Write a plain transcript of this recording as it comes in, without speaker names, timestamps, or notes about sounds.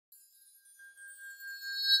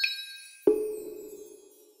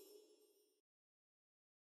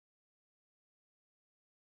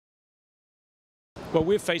Well,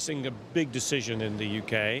 we're facing a big decision in the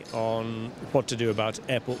UK on what to do about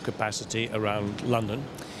airport capacity around London.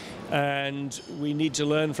 And we need to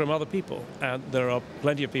learn from other people. And there are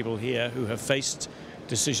plenty of people here who have faced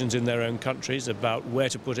decisions in their own countries about where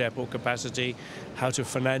to put airport capacity, how to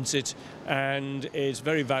finance it, and it's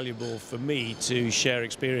very valuable for me to share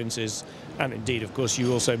experiences. And indeed, of course,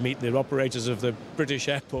 you also meet the operators of the British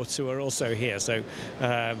airports who are also here. So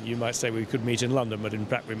you might say we could meet in London, but in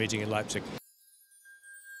fact we're meeting in Leipzig.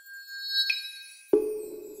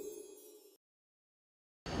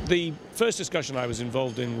 The first discussion I was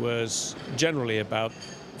involved in was generally about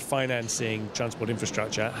financing transport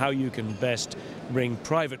infrastructure, how you can best bring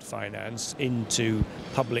private finance into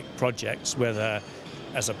public projects, whether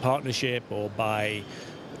as a partnership or by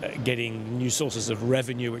getting new sources of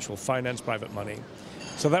revenue which will finance private money.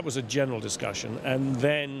 So that was a general discussion. And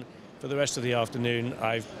then for the rest of the afternoon,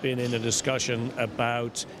 I've been in a discussion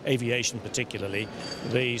about aviation, particularly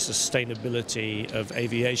the sustainability of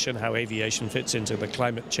aviation, how aviation fits into the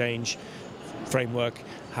climate change framework,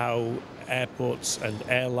 how airports and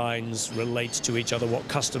airlines relate to each other, what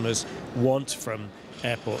customers want from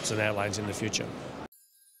airports and airlines in the future.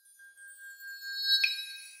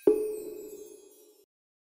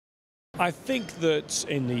 I think that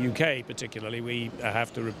in the UK particularly, we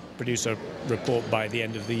have to produce a report by the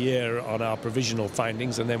end of the year on our provisional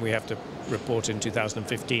findings, and then we have to report in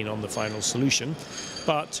 2015 on the final solution.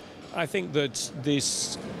 But I think that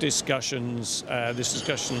this discussion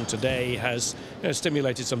today has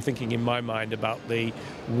stimulated some thinking in my mind about the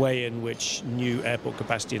way in which new airport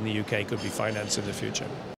capacity in the UK could be financed in the future.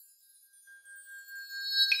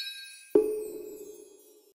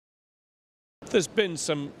 There's been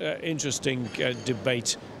some interesting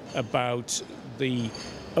debate about the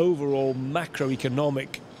overall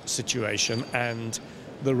macroeconomic situation and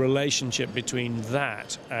the relationship between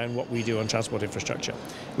that and what we do on transport infrastructure,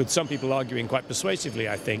 with some people arguing quite persuasively,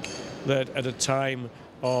 I think, that at a time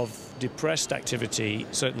of depressed activity,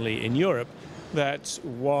 certainly in Europe, that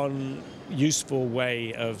one useful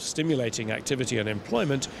way of stimulating activity and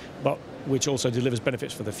employment, but which also delivers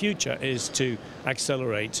benefits for the future, is to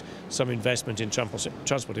accelerate some investment in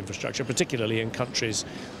transport infrastructure, particularly in countries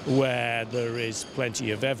where there is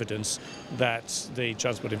plenty of evidence that the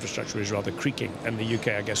transport infrastructure is rather creaking, and the UK,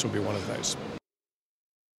 I guess, will be one of those.